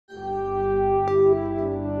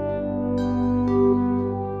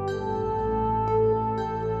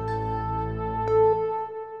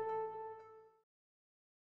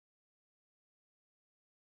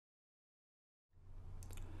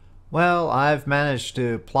Well, I've managed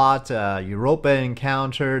to plot a Europa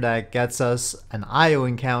encounter that gets us an Io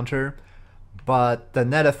encounter, but the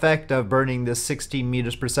net effect of burning this 16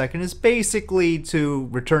 meters per second is basically to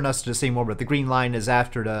return us to the same orbit. The green line is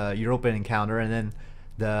after the Europa encounter, and then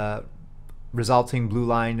the resulting blue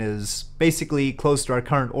line is basically close to our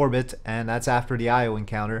current orbit, and that's after the Io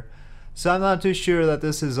encounter. So I'm not too sure that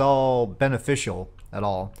this is all beneficial at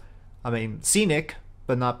all. I mean, scenic,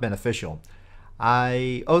 but not beneficial.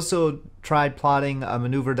 I also tried plotting a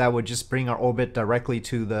maneuver that would just bring our orbit directly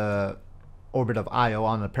to the orbit of Io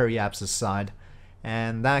on the periapsis side,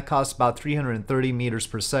 and that costs about 330 meters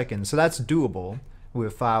per second, so that's doable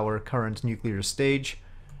with our current nuclear stage.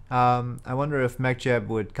 I wonder if MechJeb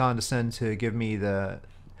would condescend to give me the...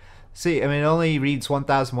 See, I mean, it only reads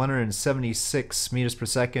 1,176 meters per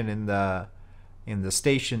second in the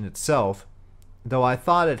station itself, though I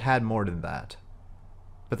thought it had more than that.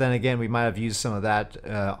 But then again, we might have used some of that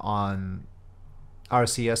on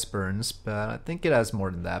RCS burns, but I think it has more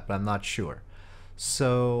than that, but I'm not sure.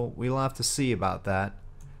 So we'll have to see about that.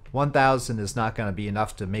 1,000 is not going to be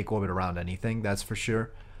enough to make orbit around anything, that's for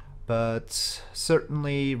sure. But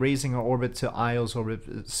certainly raising our orbit to Io's orbit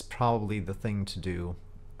is probably the thing to do.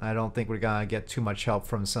 I don't think we're going to get too much help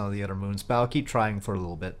from some of the other moons, but I'll keep trying for a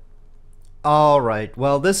little bit. Alright,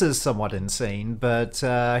 well this is somewhat insane, but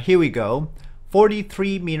here we go.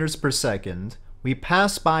 43 meters per second. We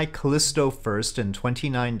pass by Callisto first in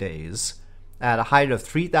 29 days at a height of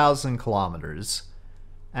 3,000 kilometers.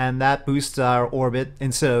 And that boosts our orbit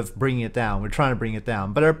instead of bringing it down. We're trying to bring it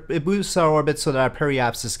down. But it boosts our orbit so that our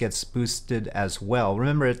periapsis gets boosted as well.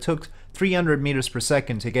 Remember, it took 300 meters per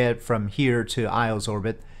second to get from here to Io's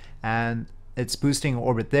orbit. And it's boosting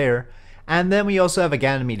orbit there. And then we also have a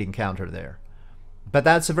Ganymede encounter there. But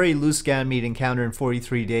that's a very loose Ganymede encounter in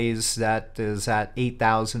 43 days. That is at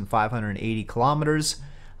 8,580 kilometers.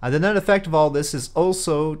 The net effect of all this is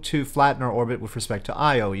also to flatten our orbit with respect to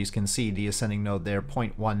Io. You can see the ascending node there,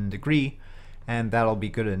 0.1 degree, and that'll be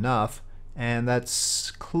good enough. And that's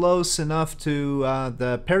close enough to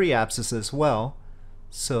the periapsis as well,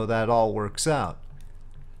 so that all works out.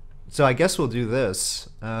 So I guess we'll do this.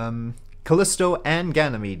 Callisto and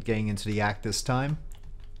Ganymede getting into the act this time.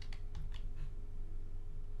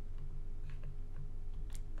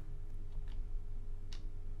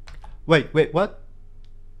 Wait, what?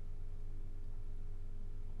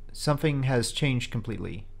 Something has changed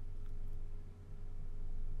completely.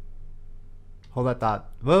 Hold that thought.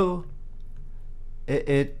 Whoa!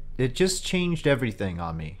 It just changed everything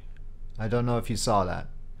on me. I don't know if you saw that.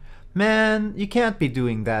 Man, you can't be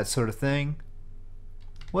doing that sort of thing.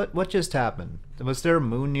 What just happened? Was there a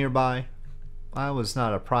moon nearby? I was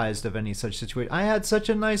not apprised of any such situation. I had such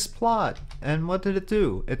a nice plot, and what did it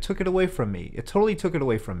do? It took it away from me. It totally took it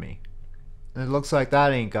away from me. It looks like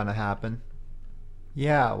that ain't gonna happen.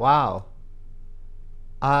 Yeah, wow.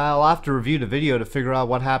 I'll have to review the video to figure out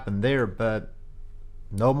what happened there, but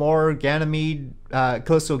no more Ganymede,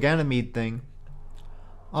 Callisto Ganymede thing.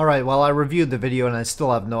 Alright, well I reviewed the video and I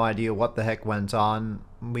still have no idea what the heck went on.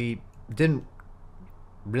 We didn't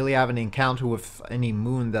really have an encounter with any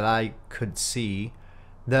moon that I could see.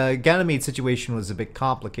 The Ganymede situation was a bit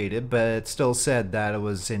complicated, but it still said that it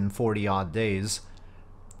was in 40 odd days.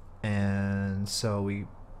 And so we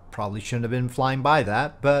probably shouldn't have been flying by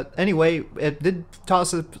that, but anyway, it did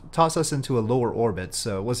toss us into a lower orbit,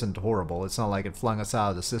 so it wasn't horrible. It's not like it flung us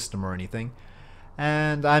out of the system or anything.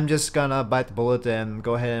 And I'm just gonna bite the bullet and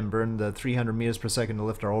go ahead and burn the 300 meters per second to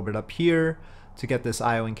lift our orbit up here to get this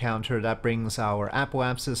Io encounter. That brings our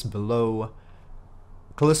apoapsis below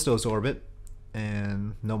Callisto's orbit,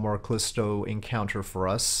 and no more Callisto encounter for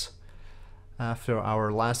us after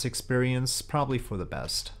our last experience, probably for the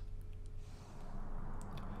best.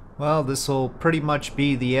 Well, this will pretty much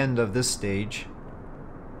be the end of this stage.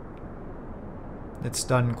 It's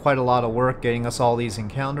done quite a lot of work getting us all these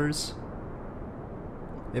encounters.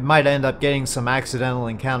 It might end up getting some accidental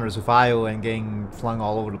encounters with Io and getting flung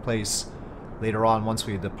all over the place later on once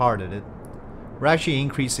we departed it. We're actually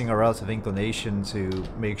increasing our relative inclination to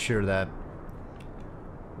make sure that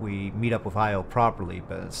we meet up with Io properly,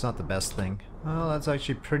 but it's not the best thing. Well, that's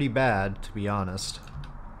actually pretty bad, to be honest.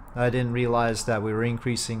 I didn't realize that we were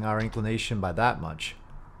increasing our inclination by that much.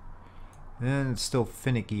 And it's still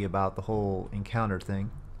finicky about the whole encounter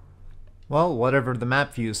thing. Well, whatever the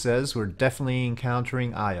map view says, we're definitely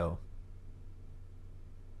encountering Io.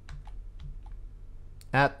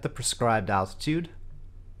 At the prescribed altitude.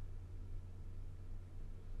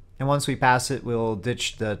 And once we pass it, we'll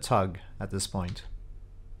ditch the tug at this point.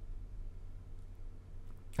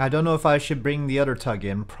 I don't know if I should bring the other tug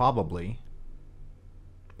in, probably.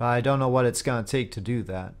 But I don't know what it's gonna take to do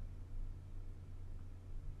that.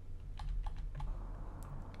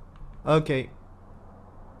 Okay.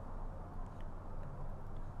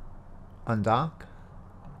 Undock.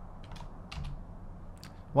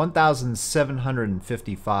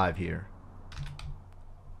 1,755 here.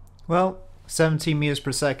 Well, 17 meters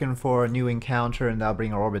per second for a new encounter, and that'll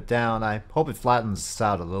bring our orbit down. I hope it flattens us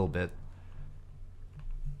out a little bit.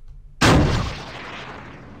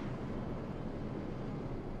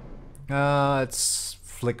 It's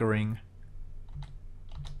flickering.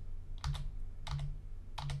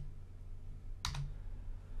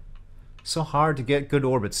 So hard to get good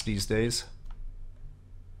orbits these days.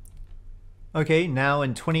 Okay, now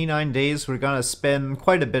in 29 days we're gonna spend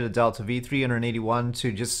quite a bit of delta V, 381,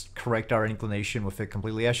 to just correct our inclination with it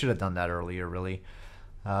completely. I should have done that earlier, really.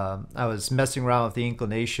 I was messing around with the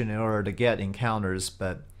inclination in order to get encounters,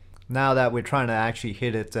 but now that we're trying to actually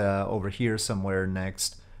hit it over here somewhere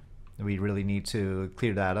next, we really need to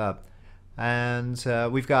clear that up. And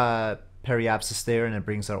we've got periapsis there, and it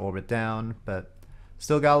brings our orbit down, but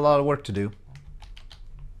still got a lot of work to do.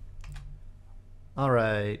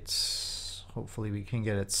 Alright. Hopefully we can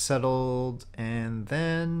get it settled, and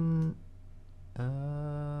then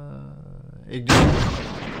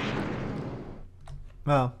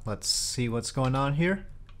well, let's see what's going on here.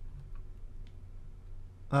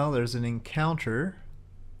 Well, there's an encounter,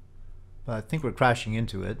 but I think we're crashing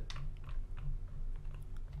into it.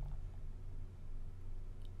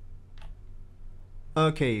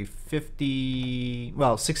 Okay,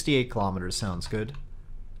 68 kilometers sounds good.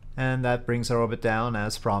 And that brings our orbit down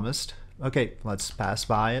as promised. Okay, let's pass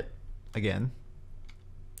by it again.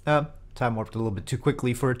 Time warped a little bit too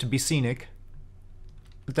quickly for it to be scenic.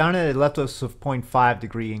 Darn it, it left us with 0.5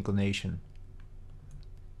 degree inclination.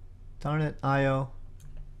 Darn it, Io.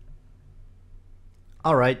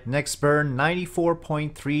 Alright, next burn,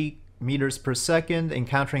 94.3 meters per second,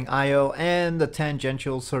 encountering Io, and the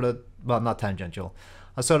tangential sort of, well, not tangential,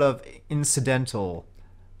 a sort of incidental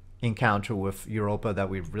encounter with Europa that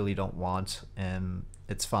we really don't want, and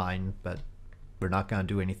it's fine, but we're not going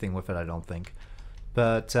to do anything with it, I don't think.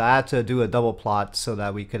 But I had to do a double plot so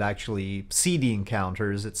that we could actually see the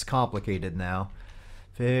encounters. It's complicated now.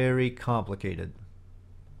 Very complicated.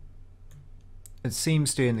 It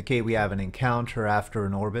seems to indicate we have an encounter after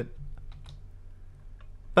an orbit.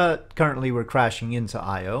 But currently we're crashing into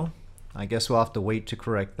Io. I guess we'll have to wait to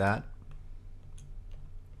correct that.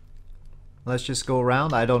 Let's just go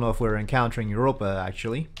around. I don't know if we're encountering Europa,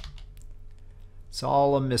 actually. It's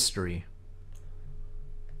all a mystery.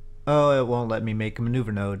 Oh, it won't let me make a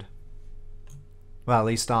maneuver node. Well, at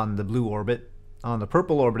least on the blue orbit. On the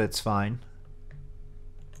purple orbit, it's fine.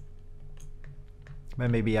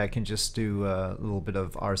 But maybe I can just do a little bit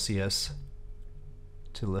of RCS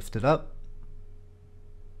to lift it up.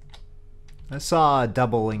 I saw a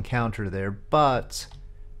double encounter there, but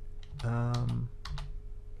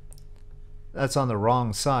that's on the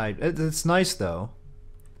wrong side. It's nice though.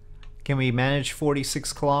 Can we manage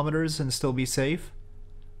 46 kilometers and still be safe?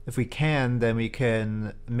 If we can, then we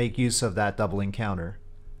can make use of that double encounter.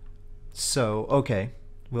 So, okay,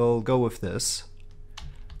 we'll go with this.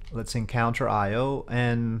 Let's encounter Io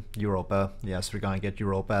and Europa. Yes, we're gonna get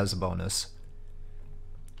Europa as a bonus.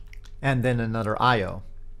 And then another Io.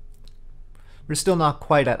 We're still not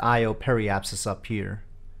quite at Io periapsis up here.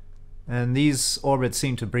 And these orbits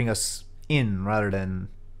seem to bring us in rather than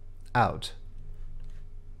out.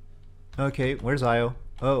 Okay, where's Io?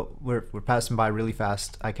 Oh, we're passing by really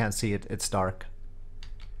fast. I can't see it. It's dark.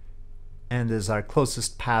 And this is our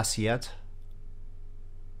closest pass yet.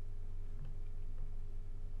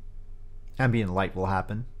 Ambient light will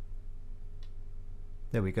happen.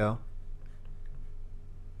 There we go.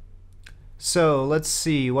 So let's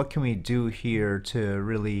see, what can we do here to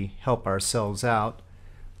really help ourselves out?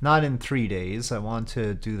 Not in 3 days. I want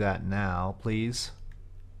to do that now, please.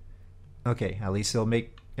 Okay, at least it'll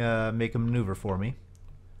make a maneuver for me.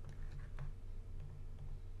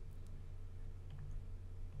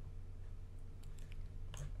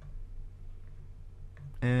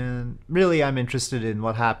 And really I'm interested in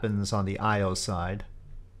what happens on the Io side.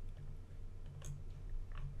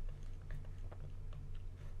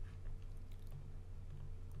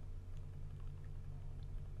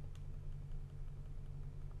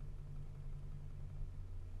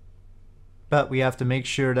 But we have to make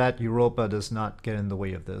sure that Europa does not get in the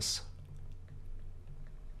way of this.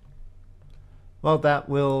 Well, that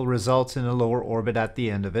will result in a lower orbit at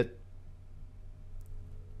the end of it.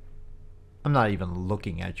 I'm not even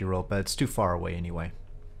looking at Europa, it's too far away anyway.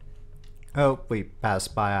 Oh, we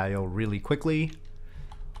passed by Io really quickly.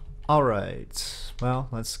 Alright, well,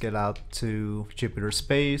 let's get out to Jupiter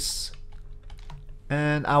space.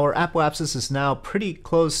 And our apoapsis is now pretty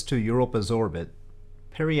close to Europa's orbit.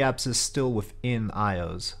 Periapsis still within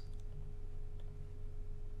Io's.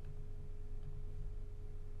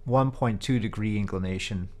 1.2 degree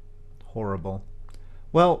inclination. Horrible.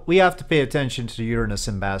 Well, we have to pay attention to the Uranus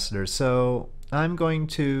Ambassador, so I'm going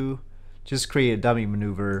to just create a dummy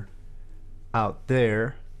maneuver out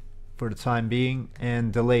there for the time being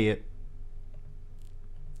and delay it.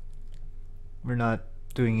 We're not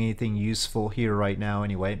doing anything useful here right now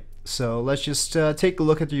anyway. So let's just take a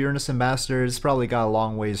look at the Uranus Ambassador. It's probably got a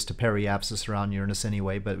long ways to periapsis around Uranus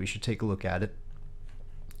anyway, but we should take a look at it.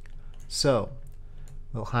 So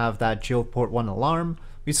we'll have that Joveport One alarm.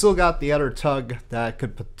 We still got the other tug that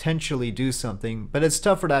could potentially do something, but it's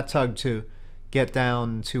tough for that tug to get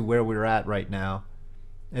down to where we're at right now.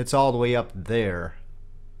 It's all the way up there.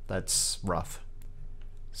 That's rough.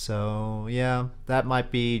 So yeah, that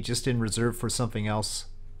might be just in reserve for something else.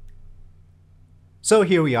 So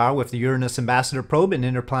here we are with the Uranus Ambassador probe in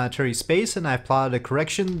interplanetary space, and I've plotted a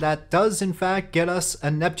correction that does in fact get us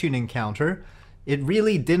a Neptune encounter. It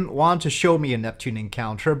really didn't want to show me a Neptune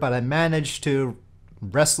encounter, but I managed to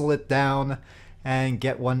wrestle it down and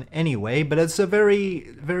get one anyway. But it's a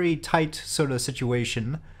very tight sort of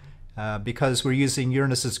situation because we're using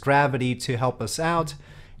Uranus's gravity to help us out,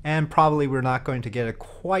 and probably we're not going to get it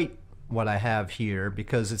quite what I have here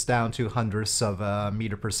because it's down to hundredths of a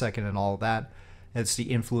meter per second and all that. It's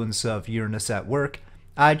the influence of Uranus at work.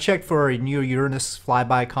 I checked for a new Uranus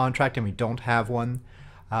flyby contract and we don't have one.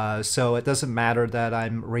 So it doesn't matter that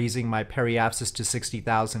I'm raising my periapsis to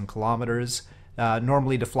 60,000 kilometers.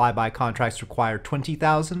 Normally the flyby contracts require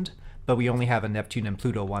 20,000, but we only have a Neptune and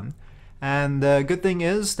Pluto one. And the good thing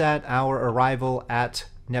is that our arrival at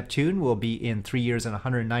Neptune will be in 3 years and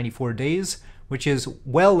 194 days, which is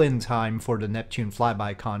well in time for the Neptune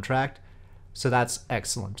flyby contract. So that's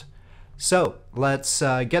excellent. So let's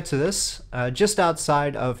get to this. Just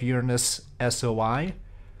outside of Uranus SOI,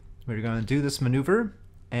 we're going to do this maneuver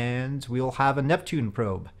and we'll have a Neptune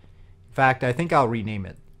probe. In fact, I think I'll rename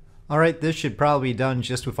it. Alright, this should probably be done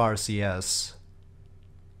just with RCS.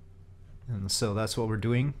 And so that's what we're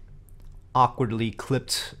doing. Awkwardly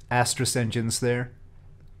clipped Astris engines there.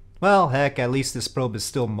 Well, heck, at least this probe is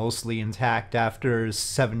still mostly intact after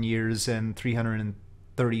 7 years and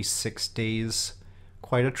 336 days.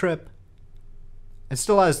 Quite a trip. It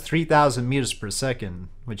still has 3,000 meters per second,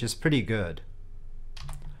 which is pretty good.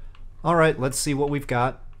 Alright, let's see what we've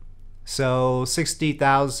got. So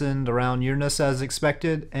 60,000 around Uranus as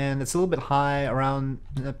expected, and it's a little bit high around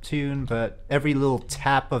Neptune, but every little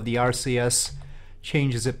tap of the RCS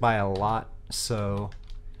changes it by a lot. So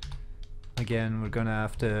again, we're gonna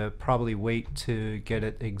have to probably wait to get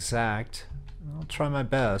it exact. I'll try my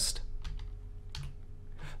best.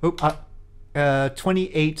 Oop,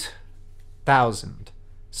 28,000.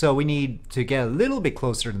 So we need to get a little bit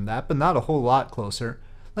closer than that, but not a whole lot closer.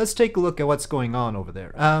 Let's take a look at what's going on over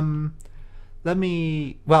there.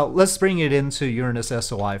 Let's bring it into Uranus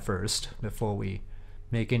SOI first before we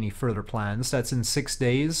make any further plans. That's in 6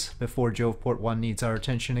 days before Joveport One needs our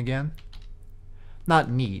attention again. Not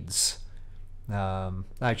needs.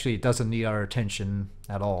 Actually, it doesn't need our attention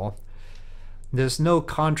at all. There's no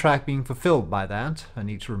contract being fulfilled by that. I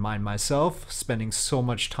need to remind myself, spending so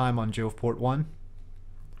much time on Joveport One.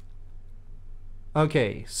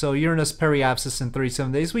 Okay, so Uranus periapsis in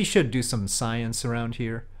 37 days. We should do some science around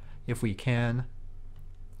here if we can.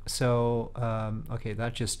 So, okay,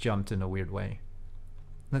 that just jumped in a weird way.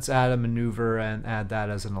 Let's add a maneuver and add that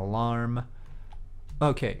as an alarm.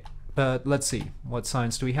 Okay, but let's see. What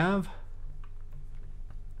science do we have?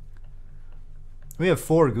 We have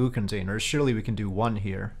 4 goo containers. Surely we can do 1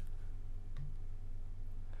 here.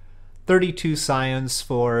 32 science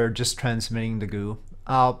for just transmitting the goo.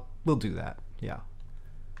 We'll do that. Yeah.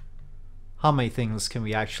 How many things can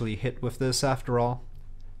we actually hit with this after all?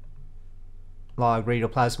 Log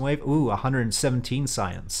radioplasma wave. Ooh, 117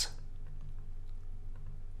 science.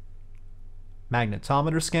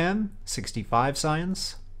 Magnetometer scan. 65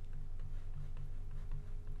 science.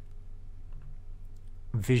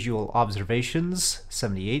 Visual observations.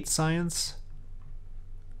 78 science.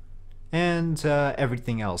 And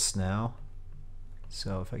everything else now.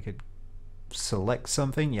 So if I could select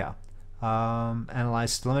something, yeah.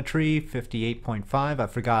 Analyze telemetry, 58.5. I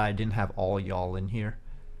forgot I didn't have all y'all in here.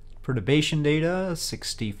 Perturbation data,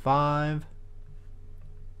 65.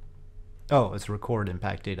 Oh, it's record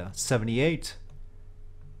impact data, 78.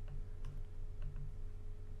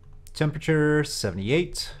 Temperature,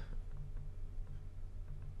 78.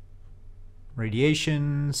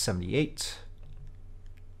 Radiation, 78.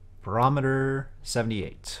 Barometer,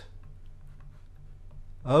 78.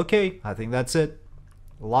 Okay, I think that's it.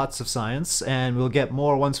 Lots of science, and we'll get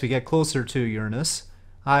more once we get closer to Uranus.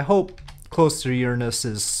 I hope close to Uranus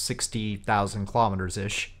is 60,000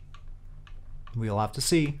 kilometers-ish. We'll have to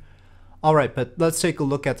see. Alright, but let's take a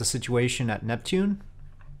look at the situation at Neptune.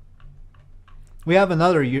 We have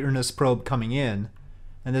another Uranus probe coming in,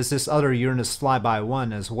 and there's this other Uranus flyby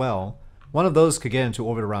one as well. One of those could get into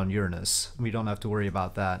orbit around Uranus. We don't have to worry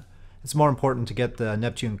about that. It's more important to get the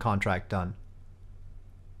Neptune contract done.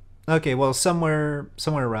 Okay, well, somewhere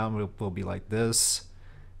around will be like this.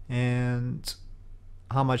 And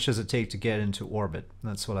how much does it take to get into orbit?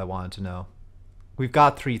 That's what I wanted to know. We've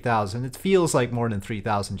got 3,000. It feels like more than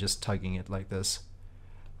 3,000 just tugging it like this.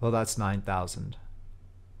 Well, that's 9,000.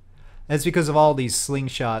 It's because of all these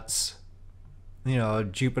slingshots, you know,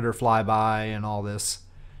 Jupiter flyby and all this.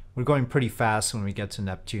 We're going pretty fast when we get to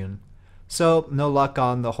Neptune. So, no luck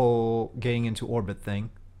on the whole getting into orbit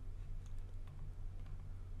thing.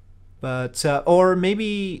 But, or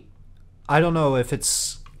maybe, I don't know if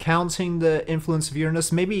it's counting the influence of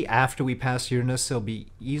Uranus. Maybe after we pass Uranus, it'll be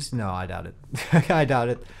easy. No, I doubt it. I doubt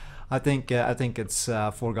it. I think it's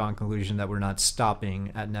a foregone conclusion that we're not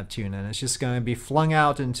stopping at Neptune, and it's just going to be flung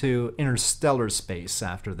out into interstellar space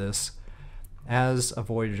after this, as a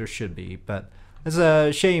Voyager should be. But it's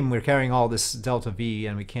a shame we're carrying all this delta V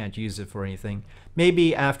and we can't use it for anything.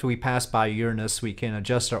 Maybe after we pass by Uranus, we can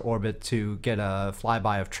adjust our orbit to get a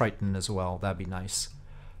flyby of Triton as well. That'd be nice.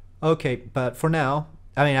 Okay, but for now,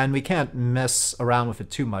 I mean, and we can't mess around with it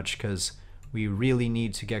too much because we really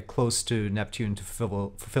need to get close to Neptune to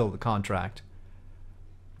fulfill the contract.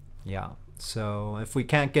 Yeah, so if we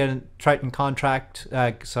can't get a Triton contract,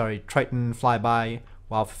 Triton flyby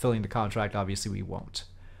while fulfilling the contract, obviously we won't.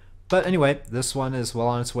 But anyway, this one is well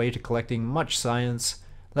on its way to collecting much science.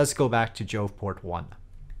 Let's go back to Joveport One.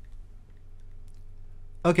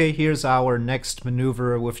 Okay, here's our next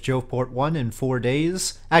maneuver with Joveport One in 4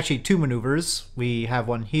 days. Actually, 2 maneuvers. We have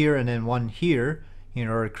one here and then one here in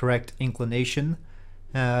our correct inclination.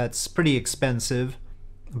 It's pretty expensive,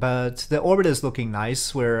 but the orbit is looking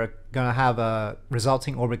nice. We're gonna have a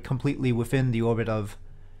resulting orbit completely within the orbit of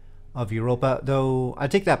Europa, though I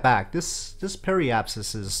take that back. This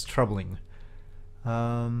periapsis is troubling.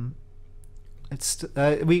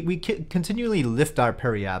 We continually lift our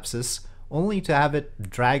periapsis only to have it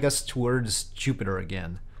drag us towards Jupiter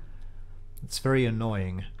again. It's very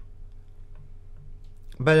annoying.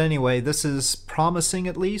 But anyway, this is promising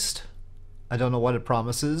at least. I don't know what it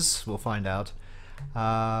promises. We'll find out.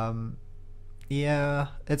 Yeah,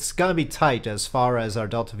 it's gonna be tight as far as our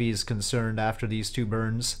delta V is concerned after these 2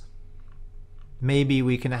 burns. Maybe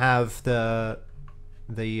we can have the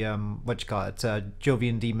what you call it,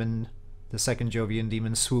 Jovian Demon, the second Jovian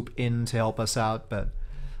Demon swoop in to help us out, but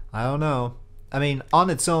I don't know. I mean, on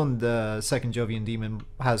its own, the second Jovian Demon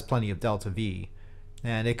has plenty of delta V,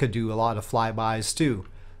 and it could do a lot of flybys too.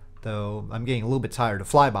 Though I'm getting a little bit tired of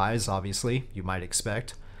flybys, obviously, you might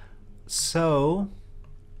expect. So,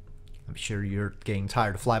 I'm sure you're getting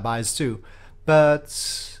tired of flybys too.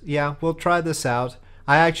 But, yeah, we'll try this out.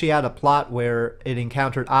 I actually had a plot where it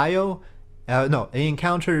encountered Io. No, it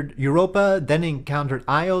encountered Europa, then it encountered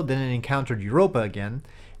Io, then it encountered Europa again.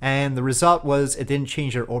 And the result was it didn't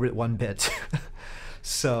change their orbit one bit.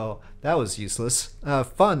 So, that was useless.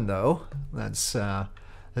 Fun, though.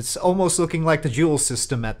 It's almost looking like the Joule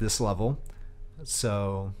system at this level.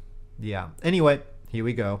 So, yeah. Anyway, here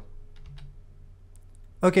we go.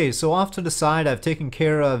 Okay, so off to the side, I've taken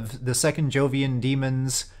care of the second Jovian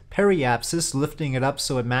Demon's periapsis, lifting it up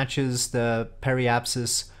so it matches the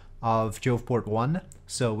periapsis of Joveport One.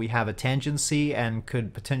 So we have a tangency and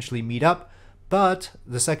could potentially meet up, but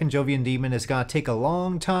the second Jovian Demon is going to take a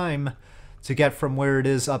long time to get from where it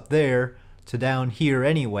is up there to down here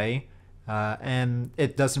anyway, and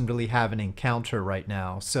it doesn't really have an encounter right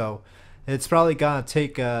now. So it's probably going to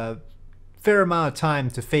take a fair amount of time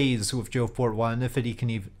to phase with Joveport One if it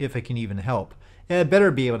can even help. It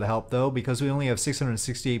better be able to help though, because we only have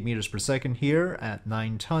 668 meters per second here at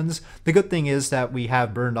 9 tons. The good thing is that we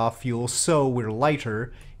have burned off fuel, so we're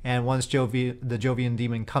lighter, and once the Jovian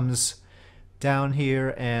Demon comes down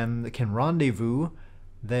here and can rendezvous,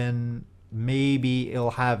 then maybe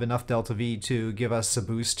it'll have enough delta V to give us a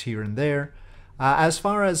boost here and there. As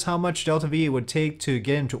far as how much delta V it would take to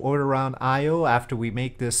get into orbit around Io after we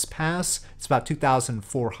make this pass, it's about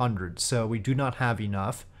 2,400, so we do not have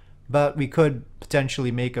enough. But we could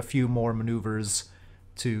potentially make a few more maneuvers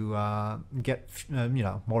to get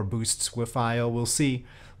more boosts with Io. We'll see.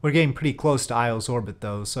 We're getting pretty close to Io's orbit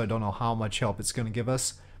though, so I don't know how much help it's going to give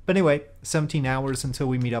us. But anyway, 17 hours until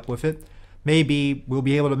we meet up with it. Maybe we'll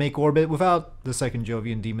be able to make orbit without the second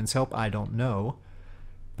Jovian Demon's help. I don't know.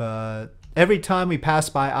 But every time we pass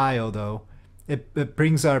by Io though, it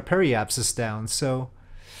brings our periapsis down. So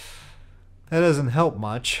That doesn't help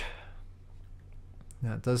much.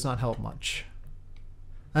 That does not help much.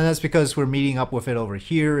 And that's because we're meeting up with it over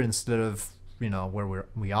here instead of, you know, where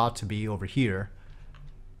we ought to be over here.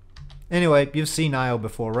 Anyway, you've seen Io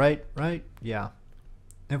before, right? Right? Yeah.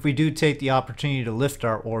 If we do take the opportunity to lift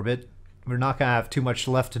our orbit, we're not going to have too much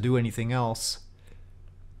left to do anything else.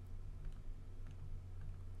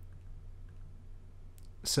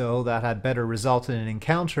 So that had better result in an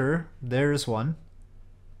encounter. There's one.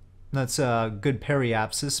 That's a good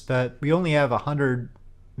periapsis, but we only have 100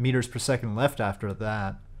 meters per second left after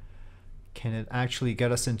that. Can it actually get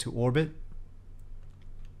us into orbit?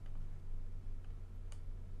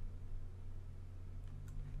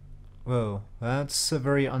 Whoa, that's a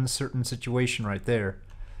very uncertain situation right there.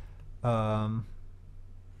 Yeah,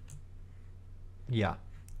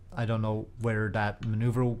 I don't know where that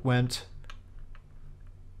maneuver went.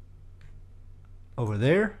 Over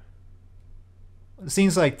there? It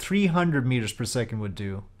seems like 300 meters per second would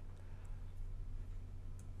do.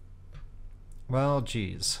 Well,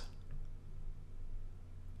 geez.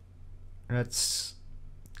 That's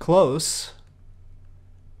close.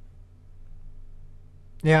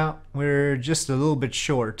 Yeah, we're just a little bit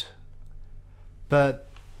short. But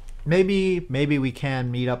maybe we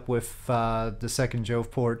can meet up with the second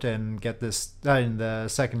Joveport and get this in the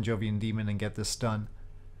second Jovian Demon and get this done.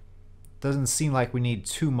 Doesn't seem like we need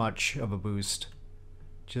too much of a boost.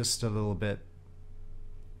 Just a little bit.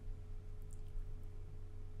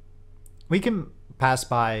 We can pass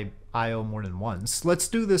by Io more than once. Let's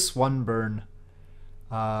do this one burn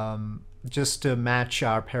just to match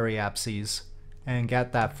our periapses and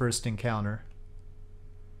get that first encounter.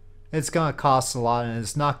 It's gonna cost a lot and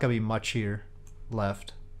it's not gonna be much here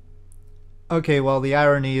left. Okay, well the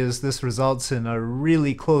irony is this results in a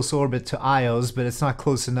really close orbit to Io's, but it's not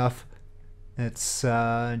close enough. It's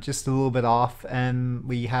just a little bit off, and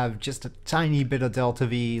we have just a tiny bit of delta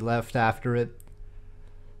V left after it.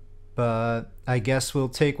 But I guess we'll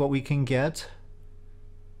take what we can get.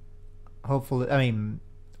 Hopefully, I mean,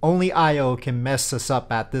 only Io can mess us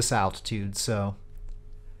up at this altitude, so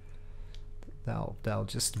that'll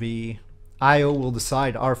just be Io will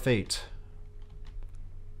decide our fate.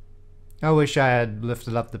 I wish I had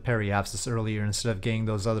lifted up the periapsis earlier instead of getting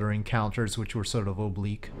those other encounters which were sort of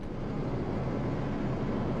oblique.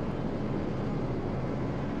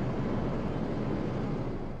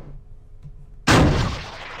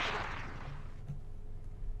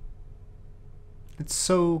 It's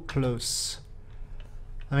so close.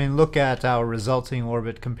 I mean, look at our resulting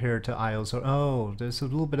orbit compared to Io's. Oh, there's a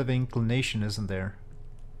little bit of inclination, isn't there?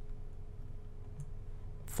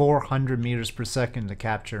 400 meters per second to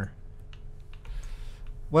capture.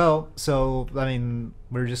 Well, so, I mean,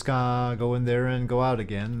 we're just gonna go in there and go out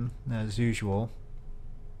again, as usual.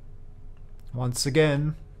 Once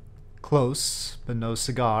again, close, but no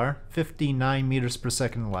cigar. 59 meters per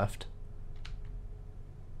second left.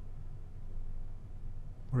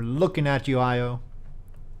 We're looking at you, Io.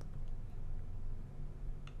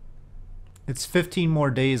 It's 15 more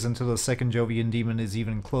days until the second Jovian Demon is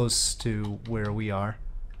even close to where we are.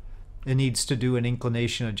 It needs to do an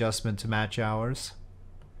inclination adjustment to match ours.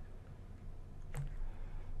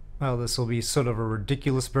 Well, this will be sort of a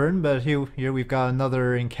ridiculous burn, but here we've got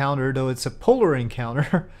another encounter, though it's a polar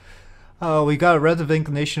encounter. We've got a relative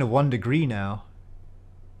inclination of 1 degree now.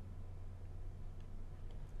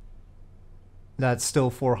 That's still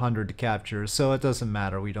 400 to capture, so it doesn't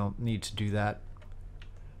matter. We don't need to do that.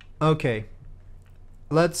 Okay,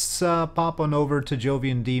 let's pop on over to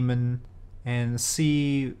Jovian Demon and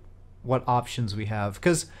see what options we have.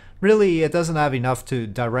 Because really, it doesn't have enough to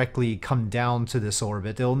directly come down to this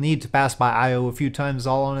orbit. It'll need to pass by Io a few times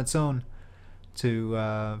all on its own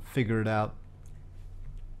to figure it out.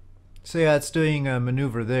 So yeah, it's doing a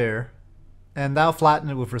maneuver there. And that'll flatten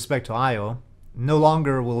it with respect to Io. No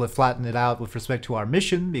longer will it flatten it out with respect to our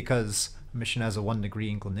mission, because the mission has a 1 degree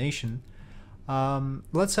inclination.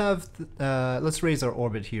 Let's raise our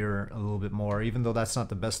orbit here a little bit more, even though that's not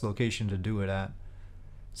the best location to do it at.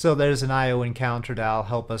 So there's an Io encounter that'll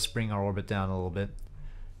help us bring our orbit down a little bit.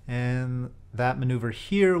 And that maneuver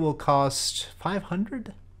here will cost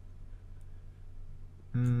 500?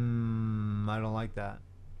 I don't like that.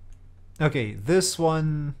 Okay, this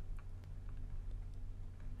one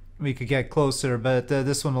we could get closer, but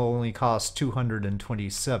this one will only cost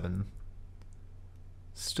 227.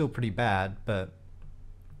 Still pretty bad, but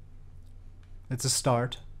it's a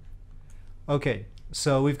start. Okay,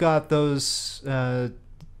 so we've got those,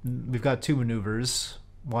 we've got 2 maneuvers.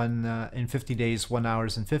 One in 50 days, 1 hour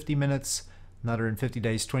and 50 minutes. Another in 50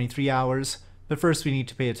 days, 23 hours. But first we need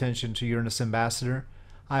to pay attention to Uranus Ambassador.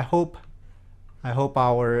 I hope I hope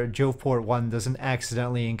our Joveport One doesn't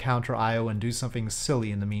accidentally encounter Io and do something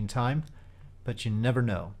silly in the meantime, but you never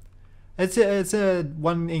know. It's a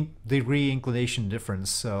 1 degree inclination difference,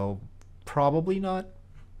 so probably not,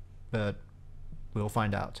 but we'll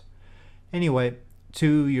find out. Anyway,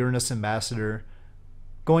 to Uranus Ambassador,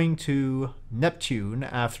 going to Neptune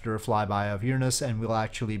after a flyby of Uranus, and we'll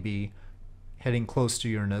actually be heading close to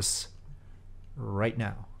Uranus right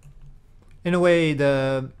now. In a way,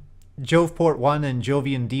 the Joveport One and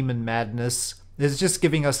Jovian Demon Madness is just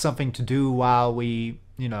giving us something to do while we,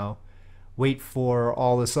 wait for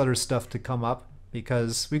all this other stuff to come up,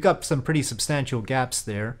 because we've got some pretty substantial gaps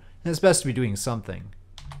there, and it's best to be doing something.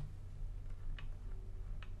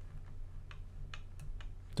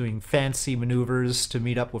 Doing fancy maneuvers to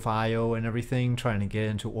meet up with Io and everything, trying to get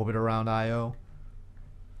into orbit around Io.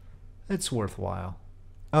 It's worthwhile.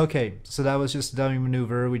 Okay, so that was just a dummy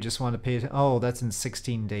maneuver. We just want to pay attention. Oh, that's in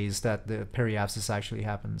 16 days that the periapsis actually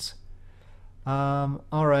happens.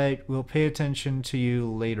 Alright, we'll pay attention to you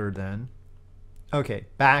later then. Okay,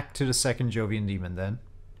 back to the second Jovian Demon then.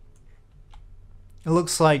 It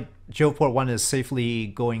looks like Joveport One is safely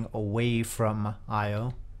going away from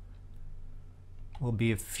Io. Will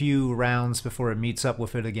be a few rounds before it meets up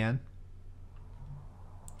with it again.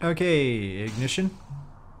 Okay, ignition.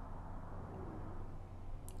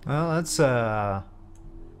 Well, that's a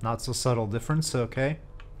not so subtle difference, okay.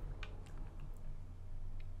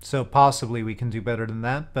 So possibly we can do better than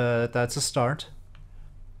that, but that's a start.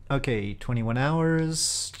 Okay, 21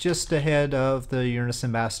 hours, just ahead of the Uranus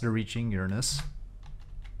Ambassador reaching Uranus.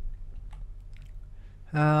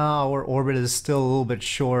 Our orbit is still a little bit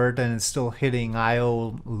short, and it's still hitting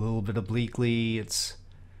Io a little bit obliquely. It's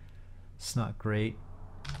not great.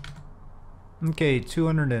 Okay,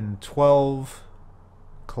 212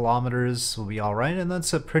 kilometers will be alright, and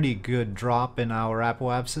that's a pretty good drop in our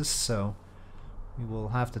apoapsis, so we will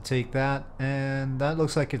have to take that. And that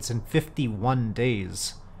looks like it's in 51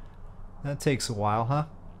 days. That takes a while, huh?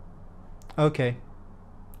 Okay.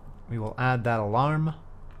 We will add that alarm.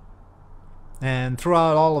 And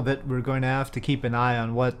throughout all of it, we're going to have to keep an eye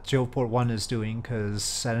on what Joveport One is doing,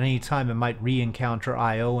 because at any time it might re-encounter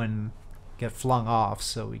Io and get flung off,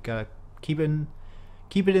 so we gotta keep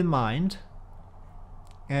it in mind.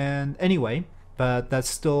 And anyway, but that's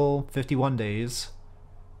still 51 days.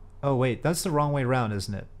 Oh wait, that's the wrong way around,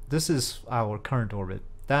 isn't it? This is our current orbit.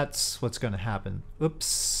 That's what's going to happen.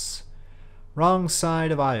 Oops. Wrong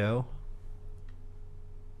side of Io.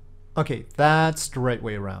 Okay, that's the right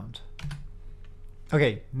way around.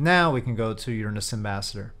 Okay, now we can go to Uranus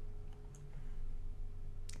Ambassador.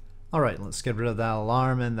 Alright, let's get rid of that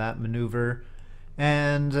alarm and that maneuver.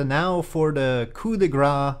 And now for the coup de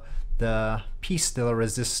grace, the piece de la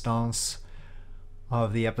resistance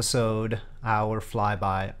of the episode, our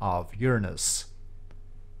flyby of Uranus.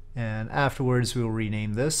 And afterwards we'll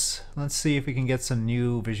rename this. Let's see if we can get some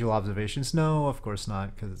new visual observations. No, of course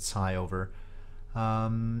not, because it's high over.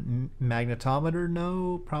 Magnetometer?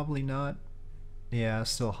 No, probably not. Yeah,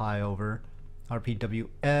 still high over.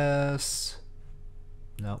 RPWS?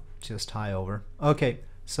 No, just high over. Okay,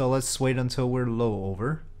 so let's wait until we're low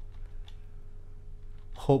over.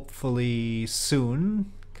 Hopefully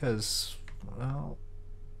soon, because, well,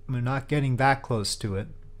 we're not getting that close to it.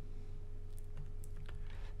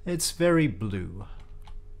 It's very blue.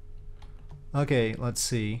 Okay, let's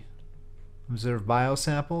see. Observe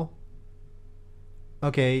biosample.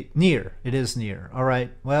 Okay, near. It is near.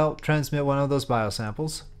 Alright, well, transmit one of those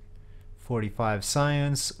biosamples. 45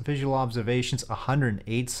 science. Visual observations,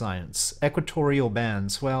 108 science. Equatorial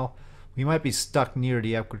bands. Well, we might be stuck near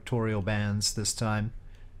the equatorial bands this time,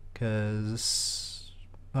 because...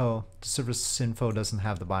 oh, the service info doesn't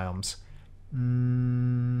have the biomes.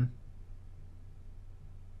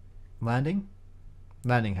 Landing?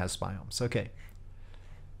 Landing has biomes, okay.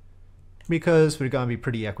 Because we're going to be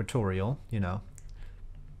pretty equatorial, you know.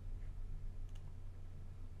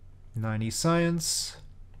 90 science.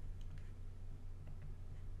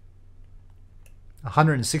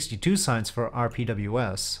 162 science for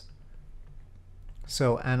RPWS.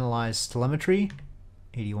 So analyze telemetry.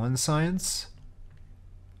 81 science.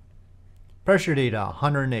 Pressure data,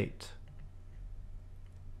 108.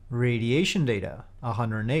 Radiation data,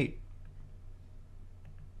 108.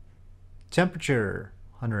 Temperature,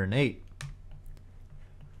 108.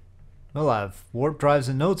 We'll have warp drives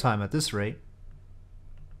in no time at this rate.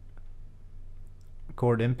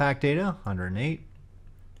 Record impact data, 108.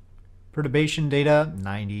 Perturbation data,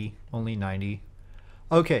 90. Only 90.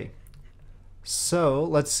 Okay. So,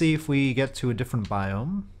 let's see if we get to a different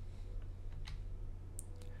biome.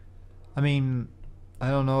 I mean, I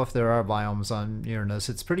don't know if there are biomes on Uranus.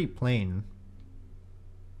 It's pretty plain.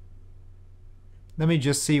 Let me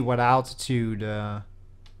just see what altitude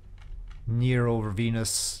near over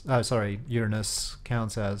Uranus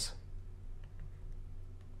counts as.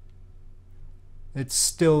 It's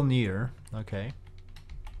still near. Okay.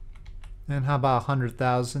 And how about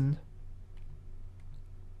 100,000?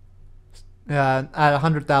 At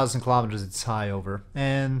 100,000 kilometers it's high over,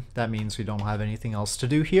 and that means we don't have anything else to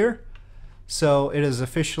do here. So it is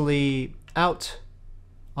officially out,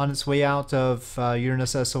 on its way out of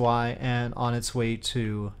Uranus SOI and on its way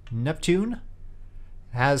to Neptune.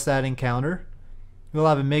 It has that encounter. We'll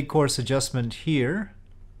have a mid-course adjustment here,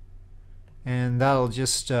 and that'll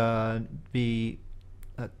just be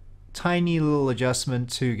a tiny little adjustment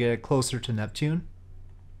to get it closer to Neptune.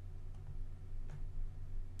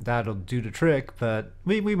 That'll do the trick, but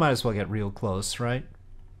we might as well get real close, right?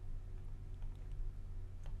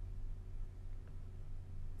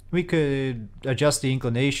 We could adjust the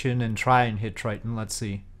inclination and try and hit Triton. Let's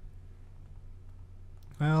see.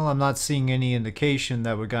 Well, I'm not seeing any indication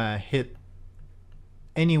that we're gonna hit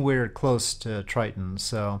anywhere close to Triton,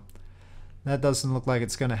 so that doesn't look like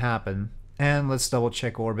it's gonna happen. And let's double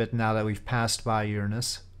check orbit now that we've passed by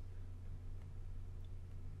Uranus.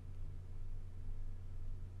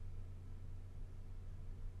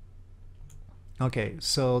 Okay,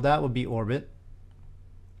 so that would be orbit.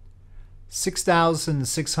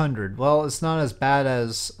 6,600. Well, it's not as bad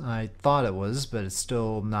as I thought it was, but it's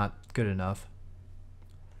still not good enough.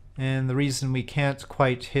 And the reason we can't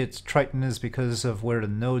quite hit Triton is because of where the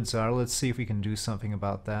nodes are. Let's see if we can do something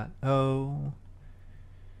about that. Oh.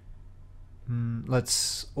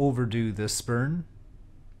 Let's overdo this burn.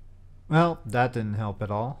 Well, that didn't help at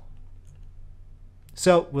all.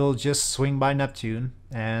 So we'll just swing by Neptune,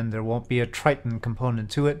 and there won't be a Triton component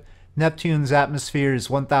to it. Neptune's atmosphere is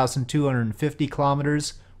 1,250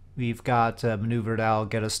 kilometers. We've got a maneuver that'll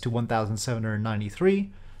get us to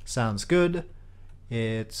 1,793. Sounds good.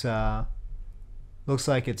 It looks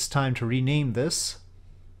like it's time to rename this.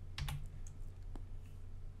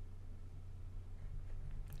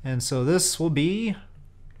 And so this will be,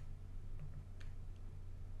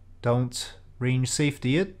 don't range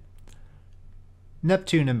safety it,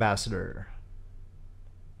 Neptune Ambassador.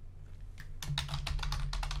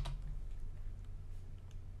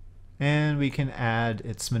 And we can add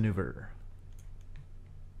its maneuver.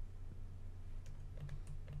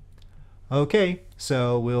 Okay,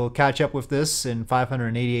 so we'll catch up with this in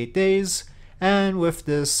 588 days. And with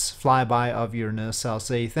this flyby of Uranus, I'll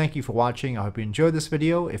say thank you for watching. I hope you enjoyed this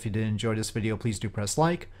video. If you did enjoy this video, please do press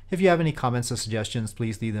like. If you have any comments or suggestions,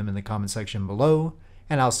 please leave them in the comment section below.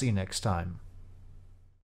 And I'll see you next time.